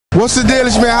What's the deal?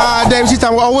 It's me, HaHa Davis. She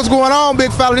talking, oh, what's going on, big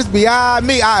fella? This beyond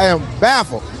me. I am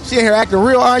baffled. She in here acting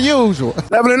real unusual.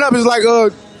 Leveling up is like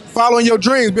following your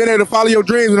dreams, being able to follow your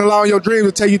dreams and allowing your dreams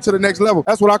to take you to the next level.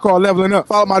 That's what I call leveling up.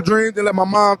 Follow my dreams and let my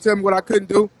mom tell me what I couldn't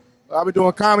do. I've been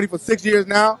doing comedy for 6 years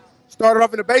now. Started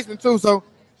off in the basement too, so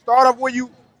start off where you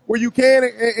can,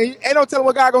 and ain't no telling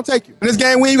what God gonna take you. In this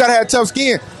game, you gotta have tough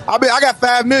skin. I got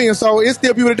 5 million, so it's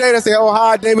still people today that say, "Oh,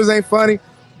 HaHa Davis ain't funny."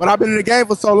 But I've been in the game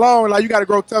for so long, like you gotta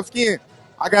grow tough skin.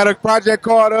 I got a project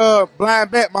called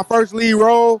Blind Bet, my first lead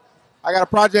role. I got a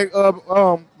project of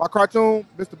my cartoon,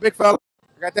 Mr. Big Fella.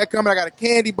 I got that coming. I got a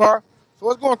candy bar. So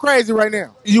it's going crazy right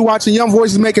now. You watching young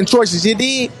voices making choices. You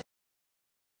did.